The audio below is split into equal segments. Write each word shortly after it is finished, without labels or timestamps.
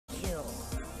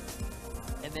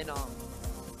And then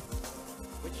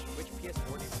which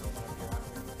PS4 do you know that you're on?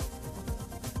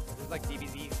 There's like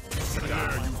DBZ.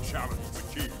 Dare you challenge the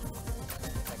king?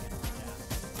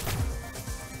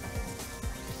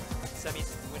 Semis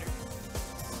winner.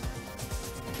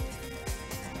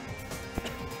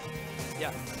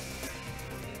 Yeah.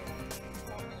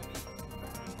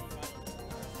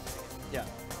 Yeah.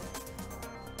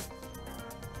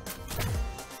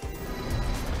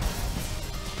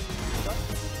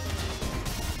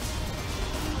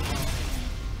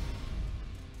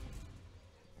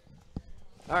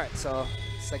 All right, so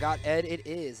I got Ed. It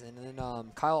is, and then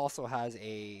Kyle also has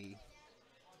a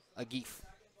Geef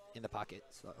in the pocket.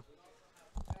 So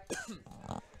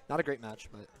not a great match,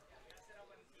 but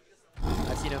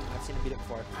I've seen him beat it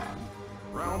before.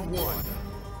 Round one.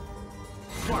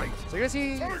 Fight. So you're gonna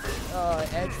see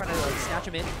Ed trying to like snatch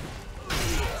him in.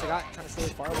 Sagat trying to stay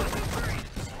far away.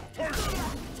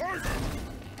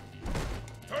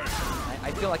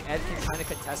 I feel like Ed keeps trying to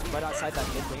contest right outside that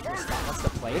mid range where Scott wants to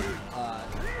play,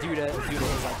 due to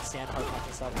his like stand hard punch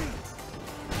and stuff.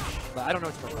 But I don't know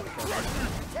what's more about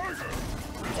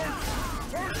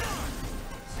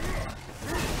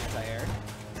the air.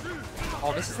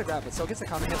 Oh, misses the grab, but still gets the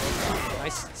counter hit.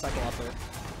 Nice cycle up there.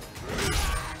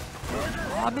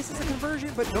 Oh, misses the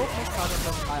conversion, but nope, nice counter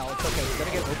from Kyle. It's okay, he's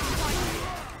gonna get OP.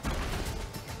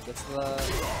 Gets the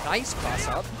nice cross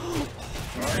up.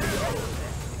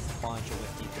 Bunch of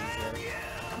whiff DPs there.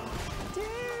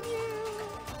 Damn you!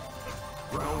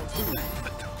 Round two.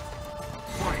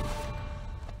 Fight.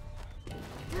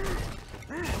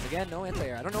 Once again, no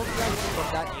anti-air. I don't know if you guys can from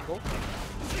that angle.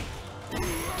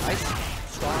 Nice,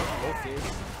 strong, low fierce.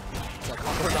 It's a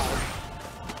combo dodge.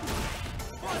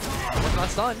 Working on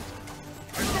stun.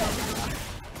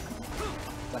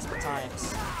 Desperate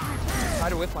times. Try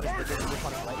to whip punish, but gets whip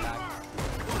punish right back.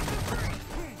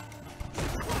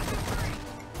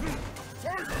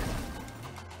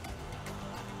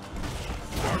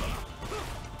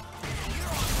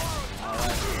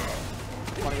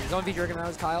 His own V-Dragon now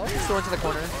is Kyle. Store into the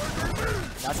corner.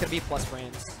 That's going to be plus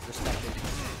frames. Respected.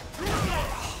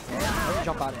 Doesn't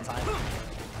jump out in time.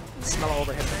 Smell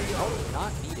over him. Oh,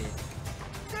 not needed.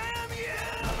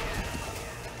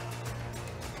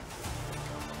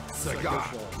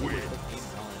 Sagat win.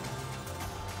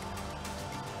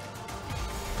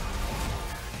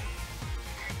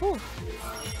 Whew.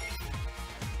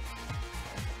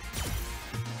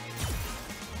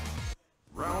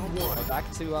 Round one. Back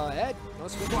to Ed. No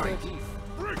switch to Geef.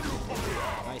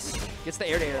 Nice. Gets the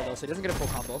air-to-air though, so he doesn't get a full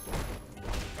combo.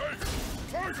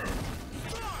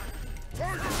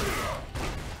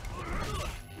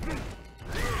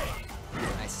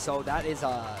 Nice. So that is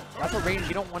that's a range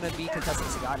you don't want to be contesting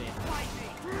Sagat in.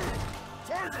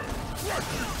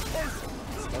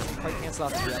 Doesn't quite cancel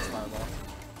out the US fireball.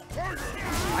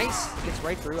 Nice. Gets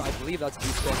right through. I believe that's B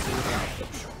spin too.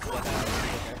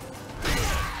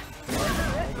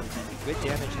 Good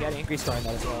damage. He had Angry Star in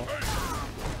that as well.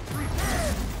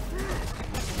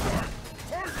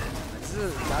 This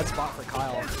is a bad spot for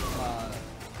Kyle.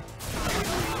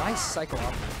 Nice cycle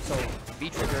up. So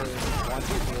V-trigger 1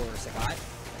 for Sagat.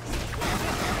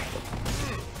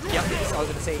 Yep, I was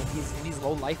gonna say in these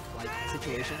low life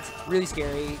situations, it's really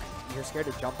scary. You're scared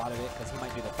to jump out of it because he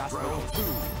might do the fast motion.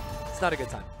 It's not a good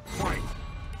time.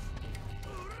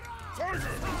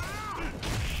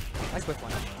 Nice whip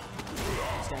one.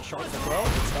 Stand short as well.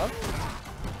 Good stuff.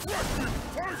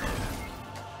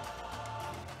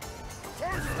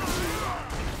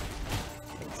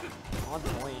 On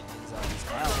point is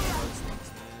Kyle.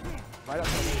 Right up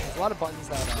there. There's a lot of buttons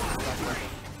that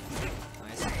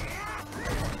nice.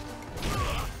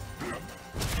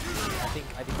 I think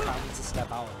Kyle needs to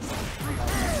step out a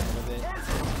little bit.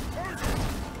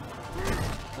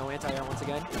 No anti-air once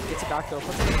again. Gets it back though,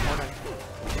 puts it in the corner.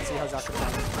 Let's see how Zach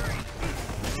responds.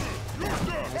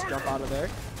 Nice jump out of there.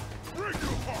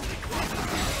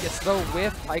 Gets the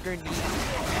whiff. Tiger knee.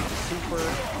 Super.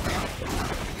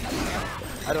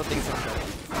 I don't think it's gonna go.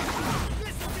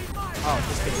 Oh,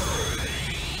 just kidding.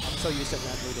 I'm so used to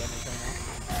blue damage right now.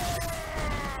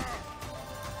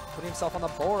 Putting himself on the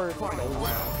board.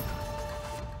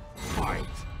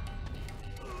 Fight.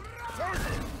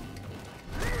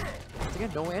 Once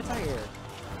again, no anti-air.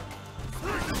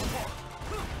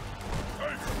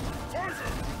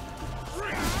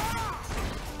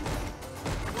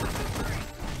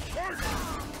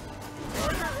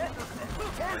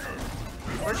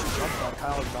 First jump that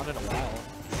Kyle has done in a while.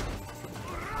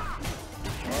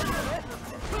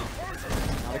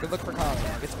 Not a good look for Kyle.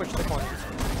 Gets switched to the corner.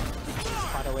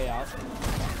 Find a way out.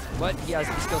 But he has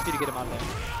the skill to get him out of there.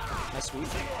 Nice sweep.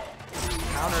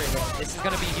 Counter it. This is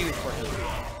going to be huge for him.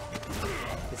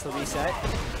 Gets the reset.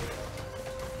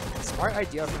 Smart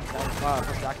idea from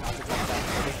Zach not to jump that.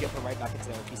 And just get put right back into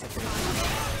the OP situation.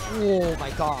 Oh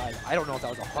my god. I don't know if that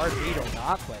was a hard read or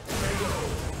not, but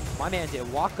my man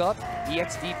did walk up,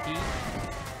 EXVP,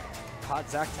 caught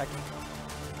Zach technical.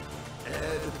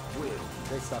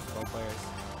 Great stuff for both players.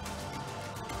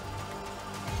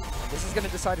 And this is going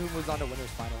to decide who moves on to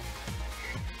winner's final.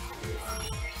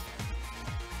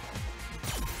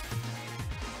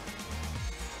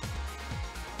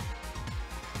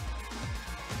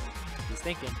 He's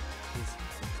thinking. I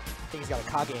think he's got a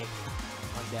Kage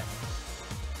on deck.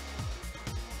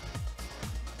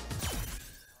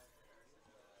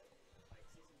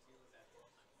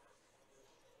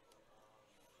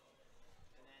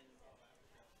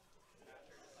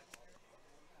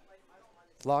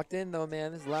 Locked in though,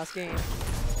 man. This is the last game.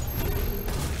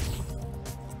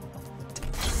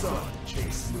 Sun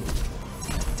chase move.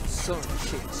 Sun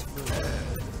chase move.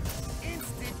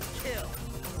 Instant kill.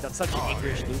 That's such an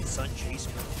English dude. Sun chase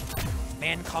move.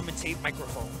 Man, commentate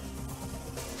microphone.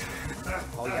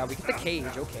 Oh yeah, we get the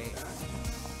cage. Okay.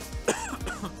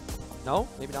 No,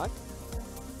 maybe not.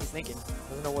 He's thinking.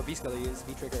 Doesn't know what V skill to use.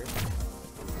 V trigger.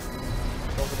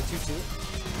 Go for the 2-2.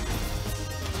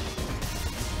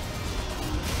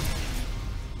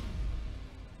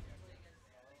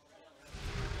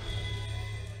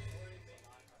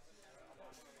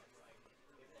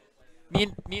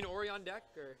 Me and Ori on deck,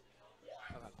 or? Okay.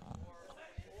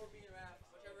 Or me and Raph,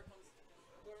 whoever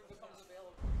becomes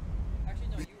available. Actually,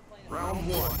 no, you were playing. Round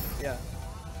 1. Yeah.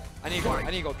 I need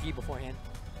to go pee beforehand.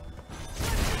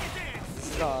 This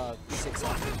is B6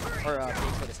 or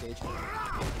being for the stage.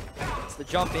 It's the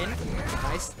jump in,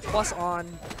 nice. Plus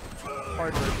on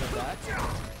hard version of that.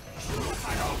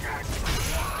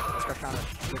 Let's go counter.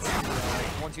 It's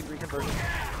 1-2-3 conversion.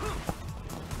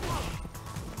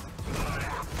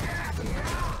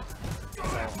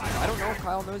 I don't know if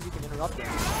Kyle knows you can interrupt him.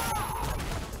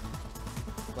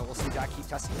 But we'll see Jack keep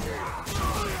testing it.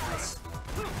 Nice.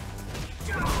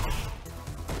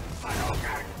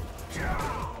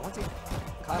 One, two.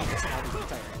 Kyle missing all these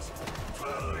anti-airs.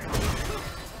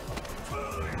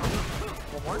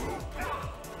 One more.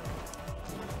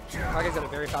 Kage's got a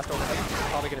very fast overhead. You're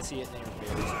probably going to see it in the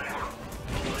interference.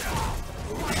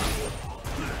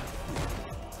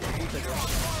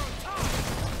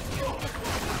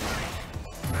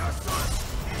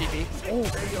 DP. Oh,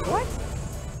 what?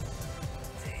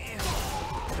 Damn.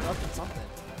 Interrupted something.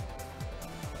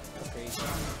 That's crazy.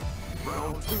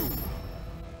 Round 2.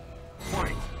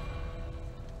 Fight.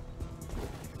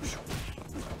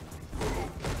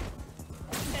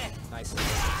 Nice.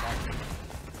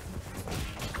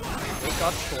 Wake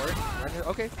up short.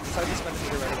 Okay, decided to spend the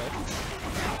meter right away.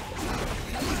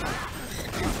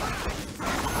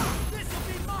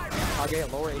 Kage, a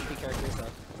lower HP character, so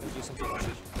we'll do some damage.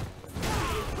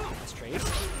 Nice trade.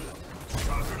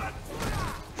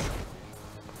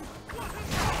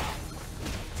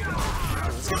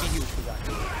 This is gonna be huge for Zach.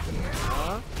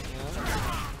 Yeah.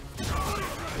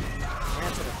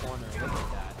 And to the corner, look at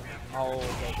that. Oh,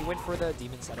 okay, he went for the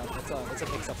demon setup. It's a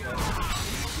mix-up there.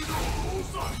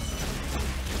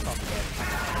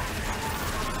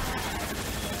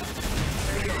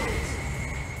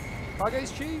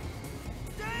 Kage's cheap.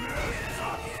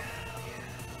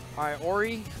 Alright,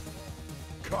 Ori.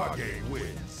 Kage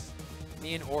wins.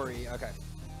 Me and Ori, okay.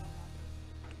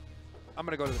 I'm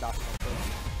gonna go to the bathroom.